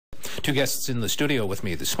Two guests in the studio with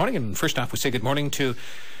me this morning. And first off, we say good morning to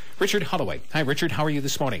Richard Holloway. Hi, Richard. How are you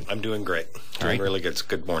this morning? I'm doing great. Doing really good. It's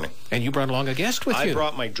good morning. And you brought along a guest with you. I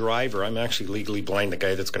brought my driver. I'm actually legally blind. The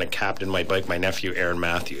guy that's going to captain my bike, my nephew, Aaron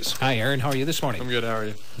Matthews. Hi, Aaron. How are you this morning? I'm good. How are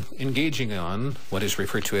you? Engaging on what is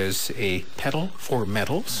referred to as a pedal for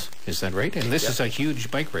medals. Is that right? And this is a huge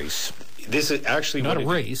bike race. This is actually not a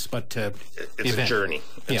race, but it's a journey.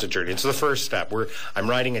 It's a journey. It's the first step. I'm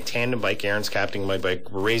riding a tandem bike. Aaron's captaining my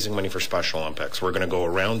bike. We're raising money for Special Olympics. We're going to go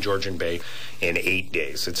around Georgian-Bay in 8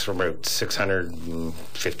 days. It's from about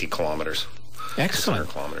 650 kilometers. Excellent.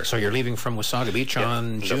 Kilometers. So you're leaving from Wasaga Beach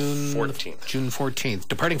on June 14th. June 14th.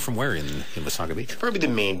 Departing from where in Wasaga Beach? Probably the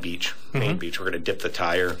main beach. Main beach. We're going to dip the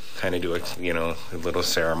tire, kind of do a little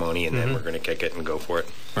ceremony, and then we're going to kick it and go for it.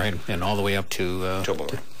 Right, and all the way up to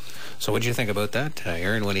So what did you think about that,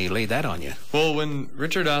 Aaron, when he laid that on you? Well, when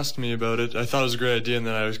Richard asked me about it, I thought it was a great idea, and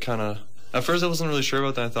then I was kind of... At first, I wasn't really sure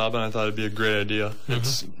about that. I thought it'd be a great idea.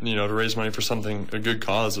 It's, to raise money for something, a good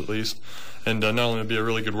cause at least. And not only would it be a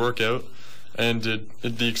really good workout, and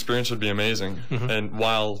the experience would be amazing. And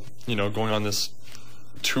while, going on this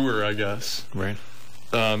tour, I guess... Right.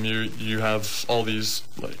 You have all these,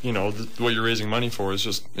 what you're raising money for it's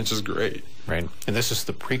just great. Right. And this is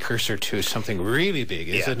the precursor to something really big,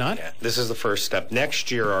 is it not? Yeah. This is the first step. Next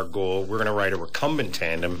year, our goal, we're going to ride a recumbent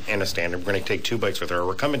tandem and a standard. We're going to take two bikes with our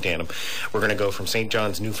recumbent tandem. We're going to go from St.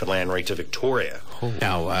 John's, Newfoundland, right to Victoria. Oh.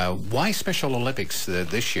 Now, why Special Olympics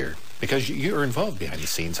this year? Because you're involved behind the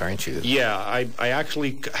scenes, aren't you? Yeah, I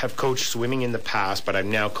actually have coached swimming in the past, but I'm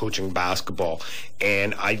now coaching basketball.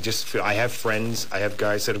 And I just feel, I have friends, I have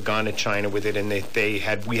guys that have gone to China with it, and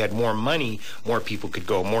we had more money, more people could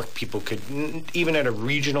go, more people could, even at a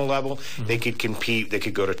regional level, they could compete, they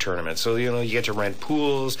could go to tournaments. So, you get to rent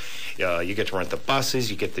pools, you get to rent the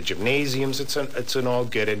buses, you get the gymnasiums, it's an all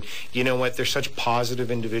good. And you know what, they're such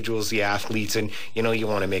positive individuals, the athletes, and you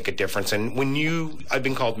want to make a difference. And I've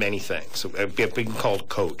been called many things. So I've been called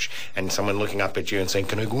coach, and someone looking up at you and saying,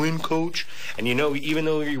 "Can I go in, coach?" And even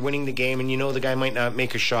though you're winning the game, and the guy might not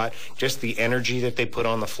make a shot, just the energy that they put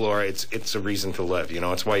on the floor, it's a reason to live.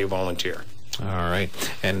 It's why you volunteer. All right.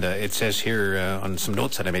 And it says here on some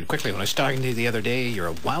notes that I made quickly when I was talking to you the other day, you're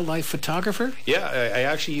a wildlife photographer? Yeah, I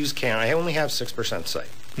actually use camera. I only have 6% sight.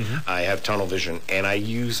 I have tunnel vision, and I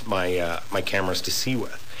use my cameras to see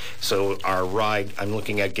with. So our ride, I'm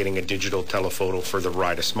looking at getting a digital telephoto for the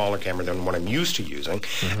ride, a smaller camera than what I'm used to using.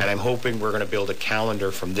 And I'm hoping we're going to build a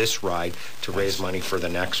calendar from this ride to raise money for the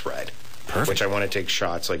next ride. Perfect. Which I want to take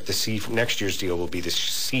shots. Like the sea, next year's deal will be the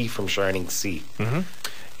sea from Shining Sea.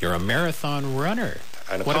 You're a marathon runner.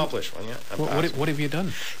 An accomplished one, yeah. What have you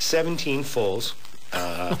done? 17 fulls.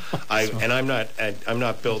 I'm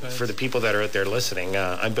not built for the people that are out there listening.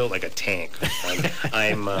 I'm built like a tank.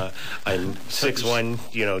 I'm 6'1",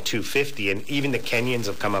 250, and even the Kenyans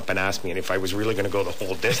have come up and asked me if I was really going to go the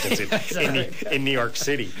whole distance in New York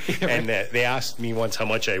City. And they asked me once how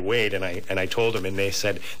much I weighed, and I told them, and they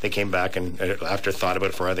said they came back and after thought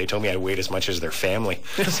about it for a while, they told me I weighed as much as their family.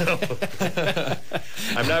 So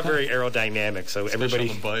I'm not very aerodynamic. So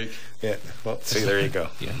everybody, on the bike. Yeah. Well, see, there you go.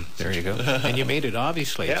 Yeah, there you go. And you made it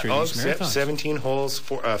obviously through these marathons. 17 holes,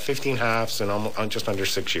 15 halves, and just under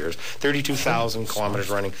 6 years. 32,000 kilometers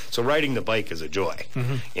running. So riding the bike is a joy.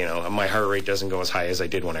 My heart rate doesn't go as high as I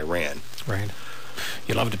did when I ran. Right.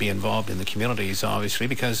 You love to be involved in the communities, obviously,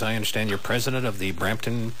 because I understand you're president of the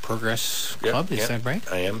Brampton Progress Club. Is that right?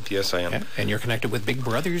 I am. Yes, I am. Yeah. And you're connected with Big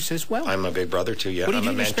Brothers as well. I'm a big brother, too, yeah. What do you do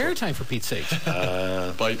in your spare time, for Pete's sake?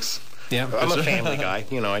 Bikes. Yeah. I'm a family guy.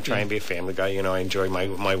 I try and be a family guy. I enjoy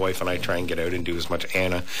my wife, and I try and get out and do as much.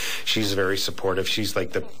 Anna, she's very supportive. She's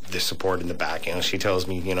like the support in the back. She tells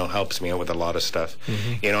me, helps me out with a lot of stuff.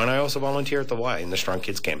 And I also volunteer at the Y in the Strong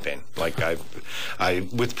Kids campaign. Like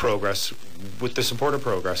with the support of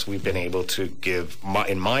Progress, we've been able to give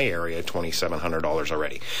in my area $2,700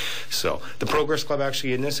 already. So the Progress Club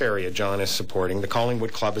actually in this area, John is supporting. The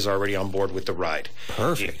Collingwood Club is already on board with the ride.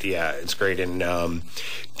 Perfect. Yeah, it's great. And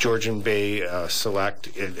Georgian-Bay Select,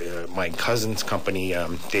 my cousin's company,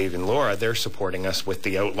 Dave and Laura, they're supporting us with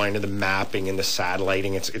the outline of the mapping and the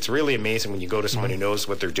satelliting. It's really amazing when you go to someone who knows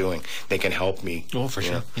what they're doing. They can help me. Oh, for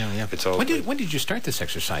sure. Yeah. It's all when did you start this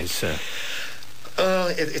exercise?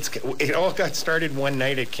 It all got started one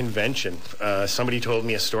night at convention. Somebody told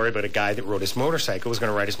me a story about a guy that rode his motorcycle, was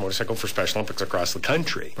going to ride his motorcycle for Special Olympics across the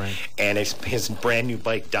country. Right. And his brand new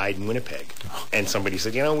bike died in Winnipeg. Oh. And somebody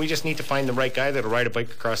said, we just need to find the right guy that'll ride a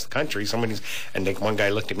bike across the country. One guy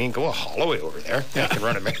looked at me and go, Holloway over there. Yeah, I can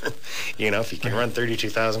run a marathon. If he can run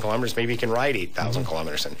 32,000 kilometers, maybe he can ride 8,000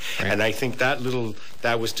 kilometers. And I think that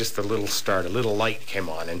was just a little start, a little light came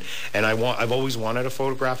on. And I've always wanted to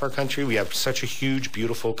photograph our country. We have such a huge,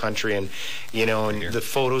 beautiful country, and the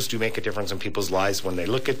photos do make a difference in people's lives when they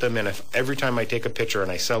look at them. And if every time I take a picture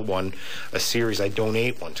and I sell a series, I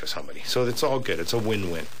donate one to somebody. So it's all good. It's a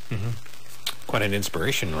win-win. Mm-hmm. Quite an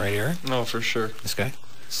inspiration, right, Eric? No, for sure. This guy?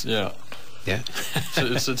 Yeah. Yeah.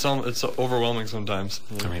 It's overwhelming sometimes.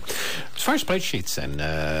 Yeah. All right. As far as pledge sheets, then,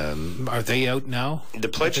 are they out now? The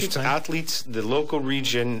pledge sheets, athletes, the local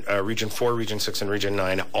region, Region 4, Region 6, and Region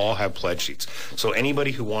 9 all have pledge sheets. So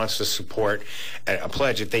anybody who wants to support a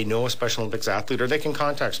pledge, if they know a Special Olympics athlete, or they can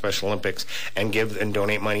contact Special Olympics and give and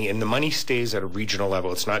donate money, and the money stays at a regional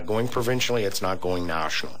level. It's not going provincially. It's not going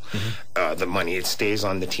national. Mm-hmm. The money, it stays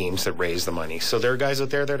on the teams that raise the money. So there are guys out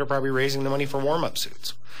there that are probably raising the money for warm-up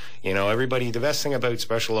suits. The best thing about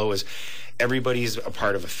Special O is everybody's a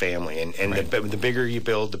part of a family, and right. the bigger you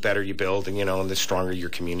build, the better you build, and the stronger your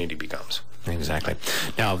community becomes. Exactly.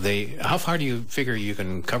 Now, how far do you figure you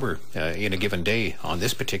can cover in a given day on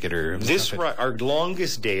this particular? Our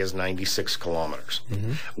longest day is 96 kilometers,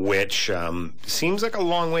 mm-hmm. which seems like a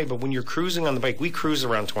long way, but when you're cruising on the bike, we cruise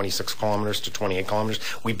around 26 kilometers to 28 kilometers.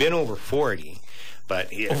 We've been over 40.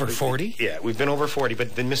 But over 40? Yeah, we've been over 40.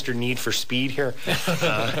 But then Mr. Need for Speed here,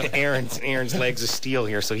 Aaron's legs of steel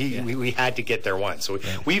here, so we had to get there once. So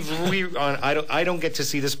I don't get to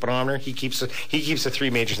see the speedometer. He keeps the three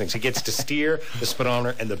major things. He gets to steer, the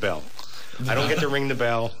speedometer, and the bell. I don't get to ring the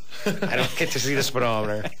bell. I don't get to see the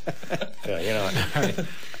speedometer.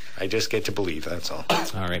 I just get to believe. That's all.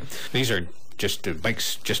 All right. These are just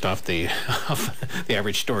bikes just off the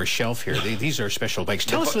average store shelf here. These are special bikes.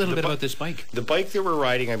 Tell us a little bit about this bike. The bike that we're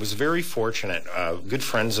riding, I was very fortunate. Good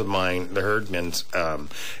friends of mine, the Herdmans,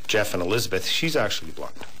 Jeff and Elizabeth, she's actually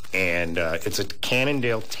blind. And it's a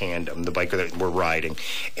Cannondale Tandem, the bike that we're riding.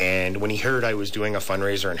 And when he heard I was doing a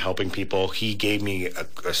fundraiser and helping people, he gave me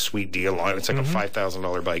a sweet deal on it. It's like mm-hmm. a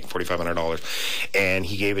 $5,000 bike, $4,500. And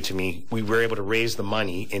he gave it to me. We were able to raise the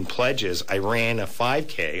money in pledges. I ran a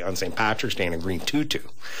 5K on St. Patrick's Day in a green tutu.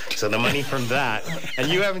 So the money from that, and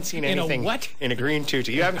you haven't seen anything. In a what? In a green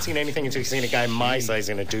tutu. You haven't seen anything until you've seen a guy my size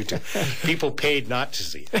in a tutu. People paid not to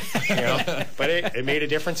see it. But it made a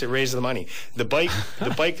difference. It raised the money. The bike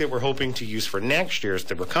that we're hoping to use for next year's,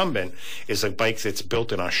 the recumbent, is a bike that's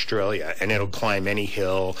built in Australia, and it'll climb any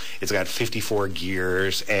hill. It's got 54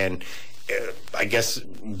 gears, and I guess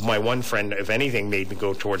my one friend, if anything, made me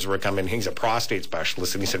go towards recumbent. He's a prostate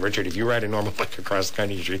specialist, and he said, Richard, if you ride a normal bike across the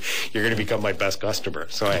country, you're going to become my best customer.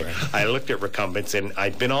 So I looked at recumbents, and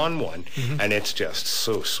I've been on one, mm-hmm. and it's just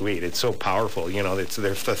so sweet. It's so powerful. They're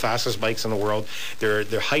the fastest bikes in the world. They're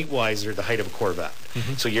height-wise, they're the height of a Corvette.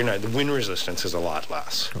 Mm-hmm. So the wind resistance is a lot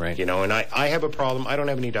less. Right. And I have a problem. I don't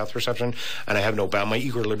have any depth perception, and I have no bound. My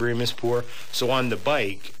equilibrium is poor. So on the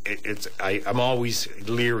bike, I'm always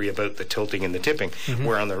leery about the tilting and the tipping. Mm-hmm.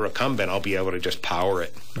 Where on the recumbent, I'll be able to just power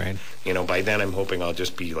it. Right. By then I'm hoping I'll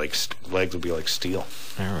just be legs will be like steel.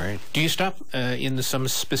 All right. Do you stop in some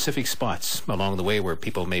specific spots along the way where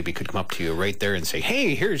people maybe could come up to you right there and say,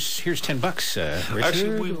 "Hey, here's $10, Richard"?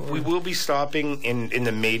 Actually, we will be stopping in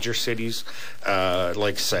the major cities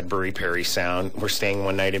like Sudbury, Parry Sound. We're staying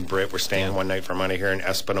one night in Britt. We're staying one night from under here in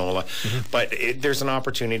Espanola. Mm-hmm. But there's an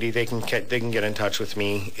opportunity. They can get in touch with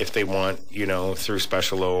me if they want, through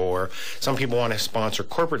Special O, or some people want to sponsor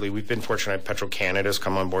corporately. We've been fortunate. Petro Canada's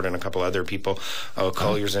come on board, and a couple other people,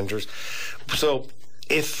 Collier's Injures. So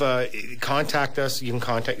if contact us, you can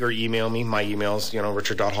contact or email me. My email's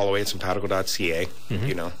richard.holloway@simpatico.ca.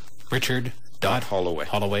 Mm-hmm. Richard.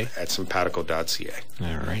 Holloway at simpatico.ca.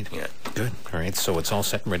 All right. Yeah. Good. All right. So it's all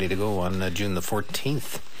set and ready to go on June the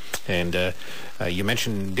 14th. And you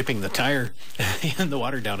mentioned dipping the tire in the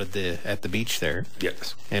water down at the beach there.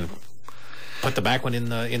 Yes. And put the back one in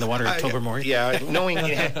the water at Tobermory. Yeah,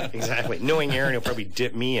 exactly. Knowing Aaron, he'll probably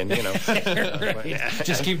dip me and right.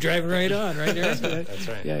 Just keep driving right on, right, Aaron? That's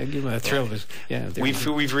right. Yeah, give him a thrill. Yeah.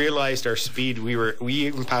 We've realized our speed. We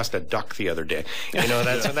even passed a duck the other day.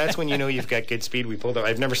 That's when you've got good speed. We pulled up.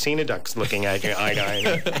 I've never seen a duck looking at you eye to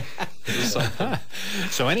eye.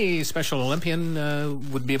 So any Special Olympian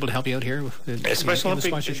would be able to help you out here? A Special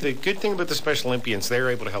Olympian, the good thing about the Special Olympians, they're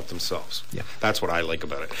able to help themselves. Yeah. That's what I like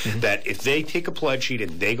about it. That if they take a pledge sheet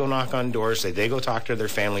and they go knock on doors, they go talk to their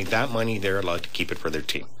family, that money, they're allowed to keep it for their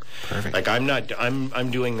team. Perfect. Like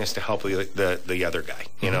I'm doing this to help the other guy,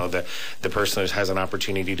 you know, the person who has an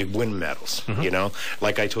opportunity to win medals, you know.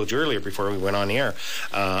 Like I told you earlier before we went on the air,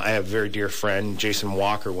 I have a very dear friend, Jason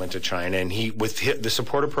Walker, went to China, and he, with the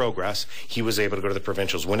support of Progress, he was able to go to the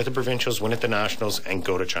provincials, win at the provincials, win at the nationals, and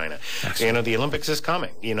go to China. Excellent. You know, the Olympics is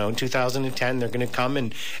coming. You know, in 2010, they're going to come,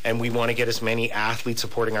 and we want to get as many athletes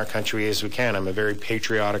supporting our country as we can. I'm a very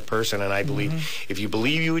patriotic person, and I believe if you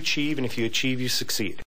believe, you achieve, and if you achieve, you succeed.